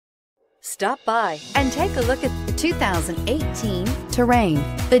Stop by and take a look at the 2018 Terrain.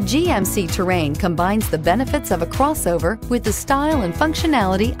 The GMC Terrain combines the benefits of a crossover with the style and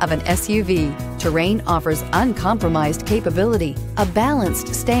functionality of an SUV. Terrain offers uncompromised capability, a balanced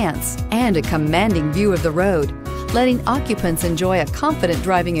stance, and a commanding view of the road, letting occupants enjoy a confident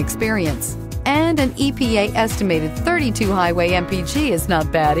driving experience. And an EPA estimated 32 highway MPG is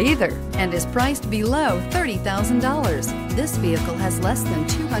not bad either, and is priced below $30,000. This vehicle has less than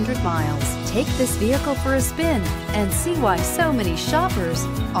 200 miles. Take this vehicle for a spin and see why so many shoppers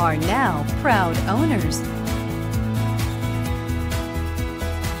are now proud owners.